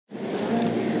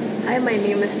Hi, my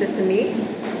name is Tiffany,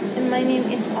 And my name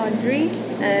is Audrey.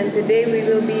 and today we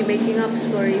will be making up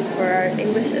stories for our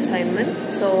English assignment.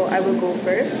 So I will go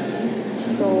first.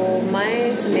 So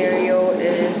my scenario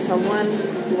is someone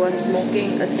who was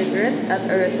smoking a cigarette at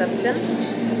a reception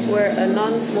where a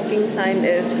non-smoking sign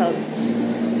is held.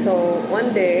 So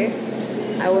one day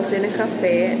I was in a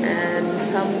cafe and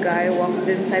some guy walked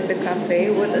inside the cafe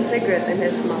with a cigarette in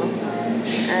his mouth,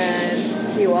 and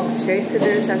he walked straight to the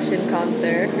reception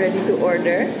counter ready to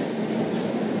order.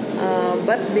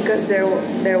 But because there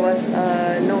was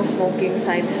no smoking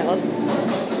sign held,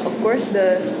 of course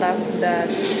the staff that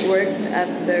worked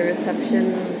at the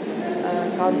reception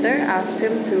counter asked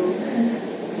him to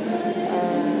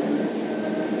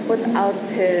put out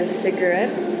his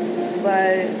cigarette,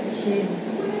 but he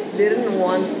didn't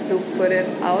want to put it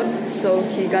out, so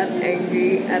he got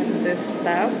angry at the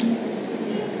staff.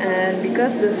 And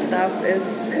because the staff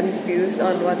is confused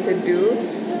on what to do,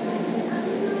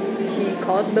 he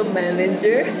called the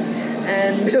manager,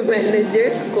 and the manager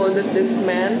scolded this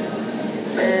man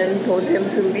and told him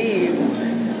to leave.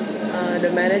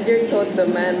 The manager told the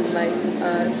man, like,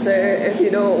 sir, if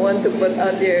you don't want to put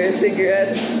out your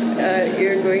cigarette,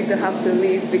 you're going to have to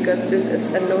leave because this is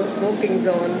a no smoking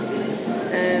zone.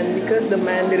 And because the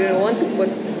man didn't want to put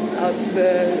out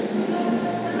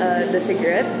the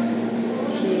cigarette,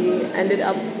 he ended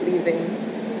up leaving.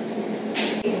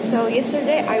 So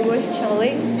yesterday I was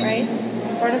chilling right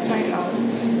in front of my house.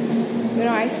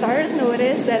 I started to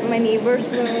notice that my neighbors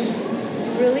was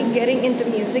really getting into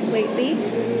music lately.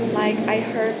 Like I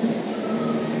heard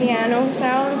piano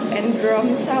sounds and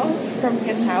drum sounds from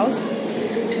his house.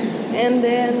 And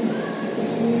then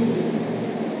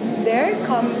there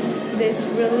comes this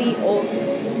really old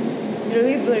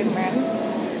delivery man.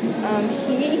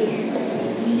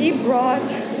 He brought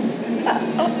a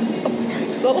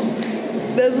parcel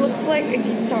that looks like a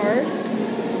guitar,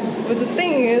 but the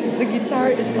thing is, the guitar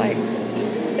is like,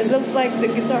 it looks like the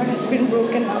guitar has been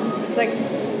broken up. It's like,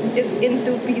 it's in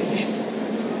two pieces.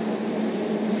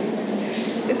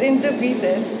 It's in two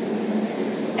pieces.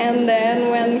 And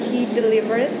then when he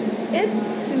delivered it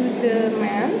to the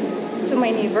man, to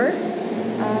my neighbor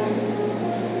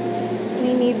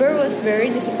was very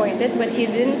disappointed, but he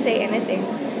didn't say anything.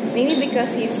 Maybe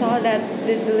because he saw that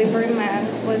the delivery man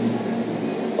was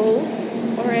old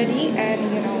already, and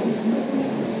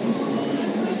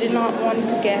he did not want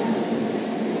to get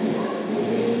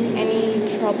any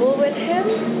trouble with him,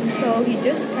 so he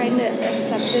just kind of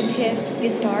accepted his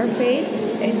guitar fate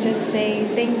and just say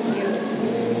thank you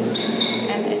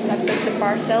and accepted the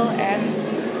parcel and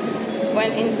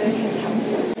went into his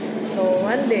house. So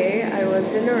one day I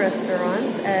was in a restaurant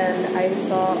and I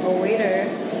saw a waiter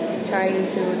trying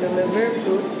to deliver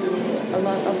food to a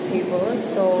lot of tables.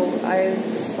 So I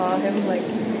saw him like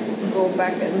go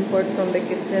back and forth from the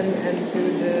kitchen and to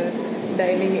the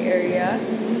dining area.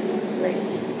 Like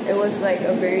it was like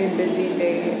a very busy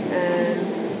day, and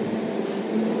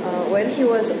when he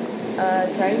was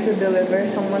trying to deliver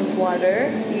someone's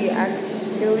water, he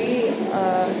actually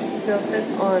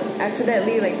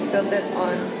accidentally spilled it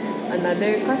on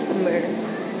another customer.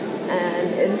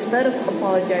 And instead of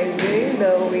apologizing,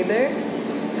 the waiter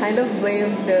kind of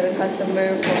blamed the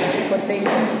customer for putting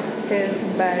his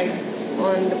bag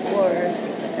on the floor,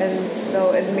 and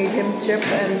so it made him trip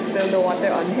and spill the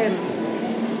water on him.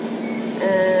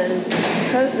 And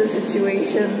because the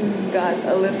situation got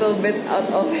a little bit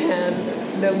out of hand,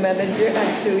 the manager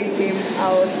actually came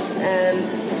out, and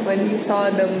when he saw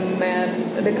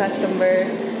the customer,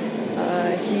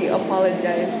 he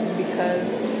apologized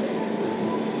because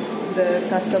the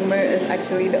customer is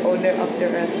actually the owner of the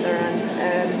restaurant,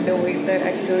 and the waiter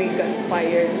actually got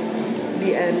fired.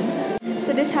 The end.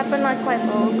 So this happened not quite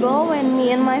long ago when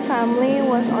me and my family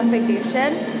was on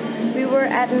vacation. We were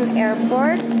at an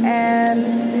airport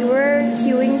and we were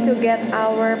queuing to get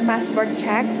our passport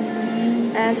checked,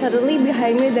 and suddenly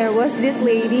behind me there was this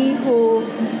lady who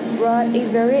brought a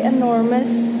very enormous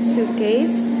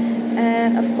suitcase.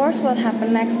 And of course what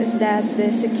happened next is that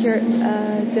the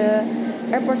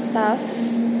airport staff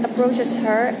approaches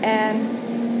her and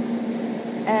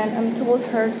told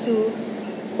her to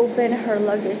open her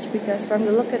luggage, because from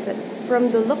the looks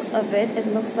of it, it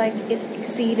looks like it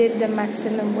exceeded the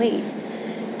maximum weight.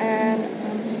 And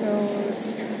so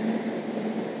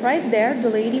right there, the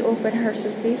lady opened her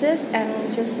suitcases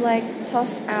and just like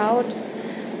tossed out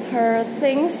her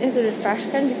things into the trash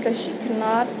can because she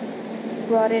cannot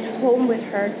brought it home with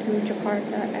her to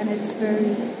Jakarta. And it's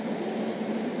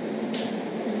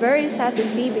very sad to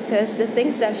see, because the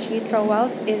things that she throw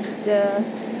out is the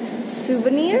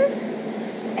souvenir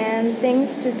and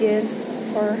things to give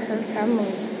for her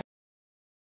family.